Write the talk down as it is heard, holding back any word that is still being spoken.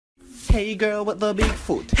Hey girl with the big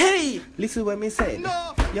foot. Hey! Listen what me said.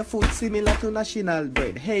 No! Your foot similar to national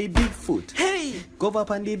bread. Hey big foot. Hey! Go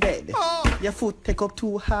up on the bed. Oh! Your foot take up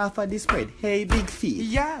 2/2 of the spread. Hey big feet.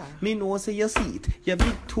 Yeah! Me know say you see it. Your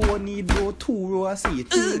big toe need go 2 row of seat.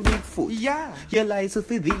 Big foot. Yeah! Your license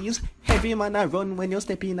for these. Heavy man a run when you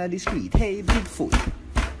step in the street. Hey big foot.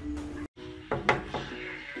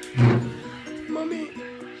 Mommy,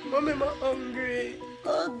 I'm hungry.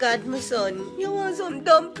 Oh God, my son. You want some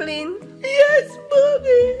dumpling? Yes,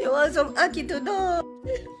 mommy. You want some ackee to do?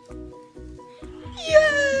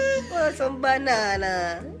 Yeah. Want some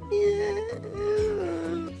banana? Yeah.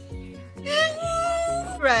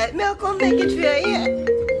 Right, me I'll come make it for you, yeah.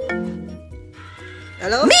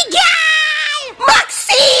 Hello? Miguel!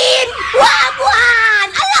 Maxine! Wagwan!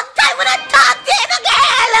 A long time when I talk to you,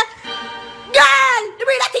 girl! Girl! The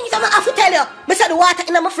real thing is I'm gonna have to tell you. I said the water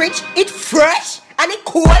in my fridge, it's fresh and it's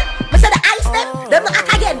cool. I said the ice them not hot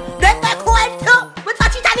again. Them not cold too. We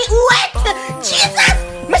touch it and it wet. Jesus!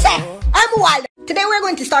 I say, I'm wild. Today we're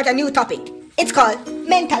going to start a new topic. It's called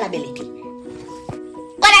mental ability.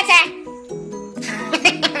 What I say?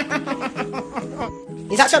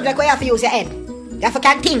 It's a subject where you have to use your head. You have to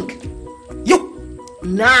can think. You!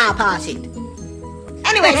 Nah, pass it.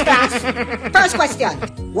 Anyways, class. First question.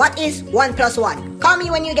 What is 1 plus 1? Call me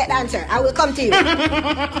when you get the answer. I will come to you. Sir,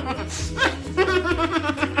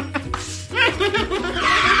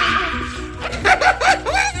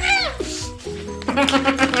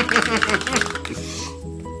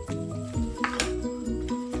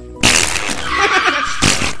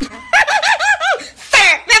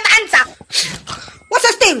 we have the answer. What's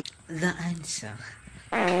this thing? The answer.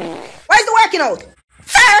 Where's the working out?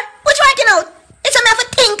 Sir, which working out? It's a me have to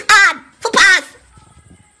think hard for pass.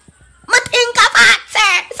 Me think of hard,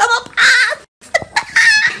 sir. So me pass.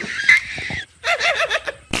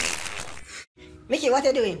 Mickey, what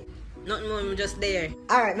you doing? Nothing more, I'm just there.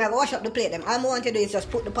 Alright, me have to wash up the plate them. All I want to do is just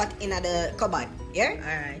put the pot in the cupboard. Yeah?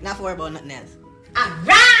 Alright. Not to worry about nothing else.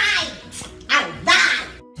 Alright! Alright!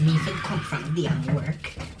 Me if it come from there and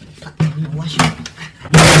work. Pot them in wash up.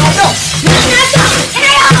 No!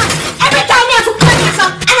 Every time you have to cut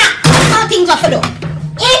yourself, and all things off the door.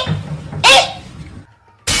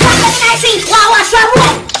 Something I see, wash from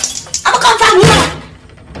where? I'm gonna come from here.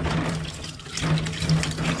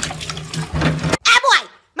 Hey boy,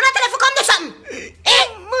 I'm not telling you to come do something.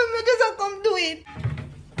 Mommy, just come do it.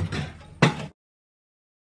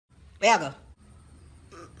 Where you go?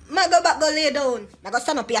 Ma go back, go lay down. I go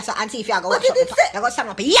stand up here so, and see if you go What wash up did the it say? pot. I go stand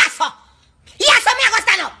up here. Yes sir! Yes sir, me I go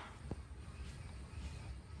stand up.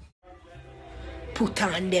 Put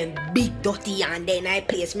on them big dirty and then I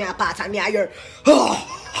place me apart and me I hear. When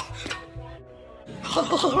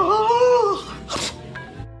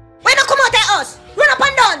you come out of us, run up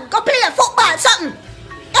and down, go play football, something.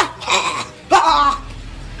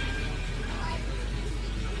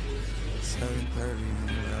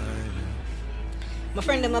 My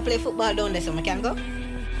friend them a play football down there, so I can go. No!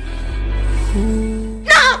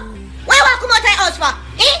 Why you want to come out of us for?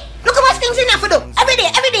 Look how much things in there for do. Every day,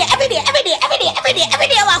 I want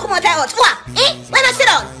to come out of us. What? When I sit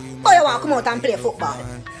down, oh, you want to come out and play football.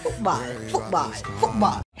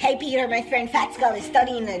 Football. Hey Peter, my friend Fatskull is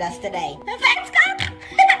studying with us today. Fatskull?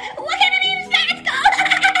 What kind of name is Fatskull?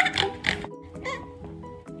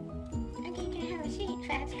 Okay, can I have a seat,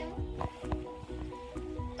 Fatskull?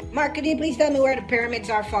 Mark, could you please tell me where the pyramids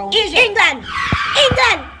are found? England!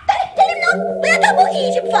 Tell him no. We're talking about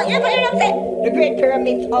Egypt for you. Never heard him say the Great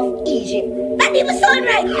Pyramids of Egypt. That even sound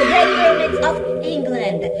right. The Great Pyramids of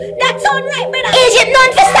England. That sound right, brother. Egypt, no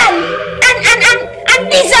understand. And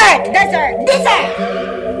desert.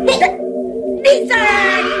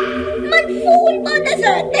 Man, fool about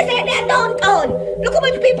desert. Desert, they're downtown. Look how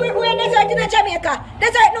much people who are desert in Jamaica.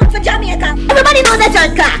 Desert known for Jamaica. Everybody knows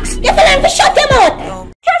desert clocks. You feel like to shut them out.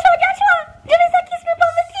 Joshua. Give us a kiss me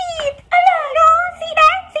on the teeth. Hello. No, see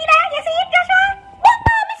that? You see it, Joshua?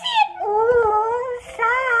 Let me see it. Ooh,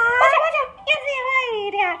 son. Watch out. You see right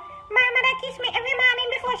there. My mother kiss me every morning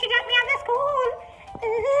before she got me out of school.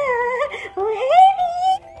 Baby.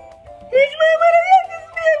 Which my mother kiss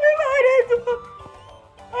me every morning.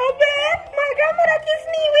 Oh man, my grandmother kissed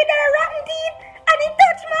me with her rotten teeth and it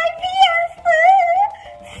touched my face.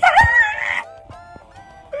 Son.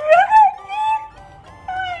 Rotten teeth.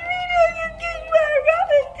 I really can kiss my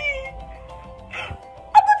rotten teeth.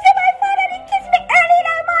 I could say my father did kiss me early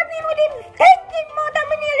that morning with him stinking mouth and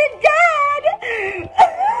me nearly dead.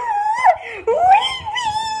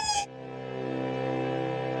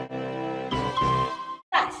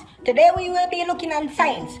 Today we will be looking at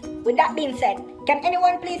science. With that being said, can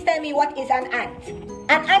anyone please tell me what is an ant?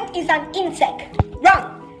 An ant is an insect.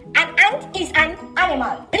 Wrong. An ant is an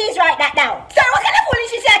animal. Please write that down. Sir, what kind of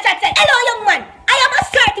foolishness you are chatting? Hello, young man. I am a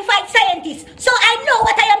certified scientist, so I know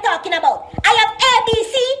what I am talking about. I have A, B,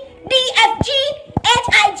 C, D, F, G, H,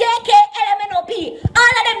 I, J, K, L, M, N, O, P.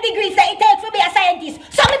 All of them degrees that it takes to be a scientist.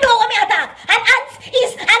 So me know what me attack. An ant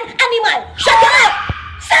is an animal. Shut up!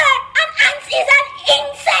 Sir, an ant is an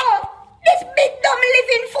insect. This big dumb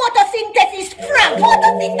living photosynthesis frog.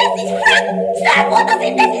 Photosynthesis frog? Sir,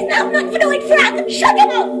 photosynthesis now not to do with frog. Shut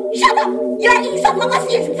him up. Shut up. Your esophagus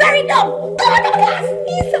is very dumb. Go out of class.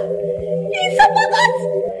 Esophagus.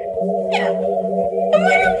 Yeah.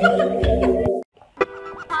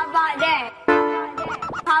 How about that?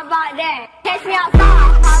 How about that? Catch me outside.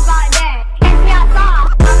 How about that? Catch me outside.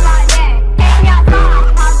 How about that? Catch me outside.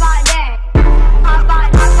 How about that? How about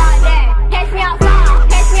that? Catch me outside.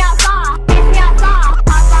 Catch me outside. Catch me outside.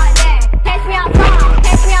 How about that? Catch me outside.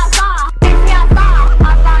 Catch me outside. Catch me outside.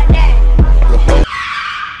 How about that?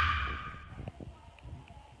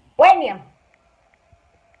 What name?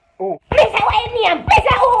 Oh. Me say what name? Me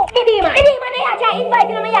say who? Me demon. Me demon they are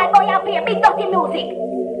inviting me here go here play big dirty music.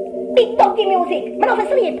 Big dirty music. Me no for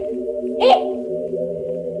sleep. Eh?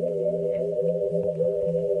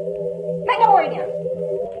 Make no more again.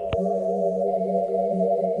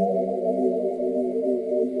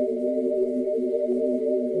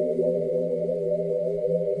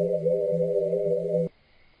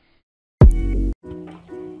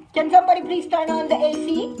 Can somebody please turn on the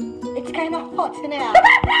AC? It's kind of hot in here.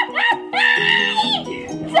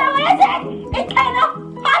 So what is it? It's kind of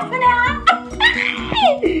hot in here.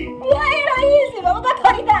 Why are you not easy? I'm going to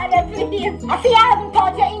turn it on, please. I see you haven't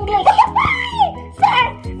taught your English. Sir,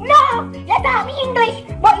 no, you taught me English,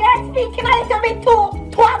 but you're speaking a little bit too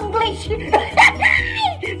English. I'm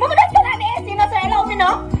going to turn on the AC, no, sir, allow me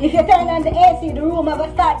now. If you turn on the AC, the room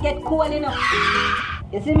will start get cold, you know.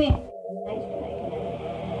 You see me?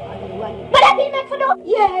 But I didn't make for no.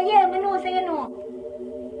 Yeah, I know, say you know.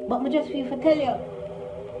 But I just feel for tell you.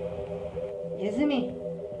 You see me?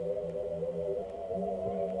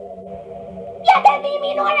 Yeah, tell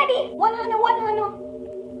me know already. One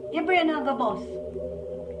no. Your brain not go boss.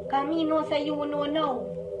 Cause me know say you know now.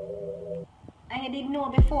 And you didn't know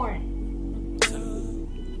before.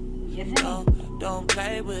 You see me? Don't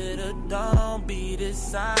play with it, don't be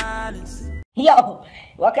dishonest. Yo,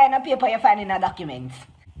 what kind of paper you find in a document?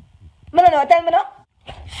 Me no know, tell me no.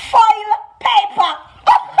 Foil paper.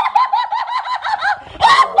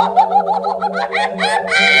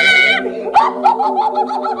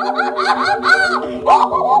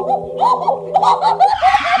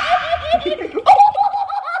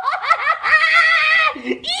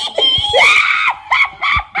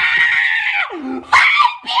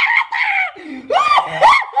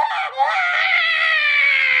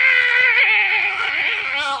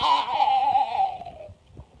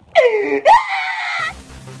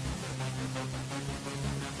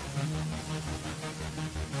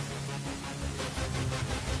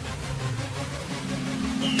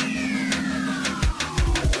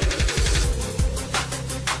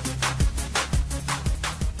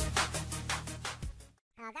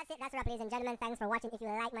 That's a wrap, ladies and gentlemen. Thanks for watching. If you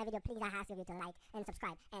like my video, please I ask you to like and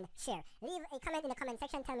subscribe and share. Leave a comment in the comment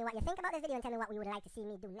section. Tell me what you think about this video and tell me what we would like to see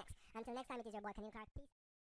me do next. Until next time, it is your boy Kanye Clark. Peace.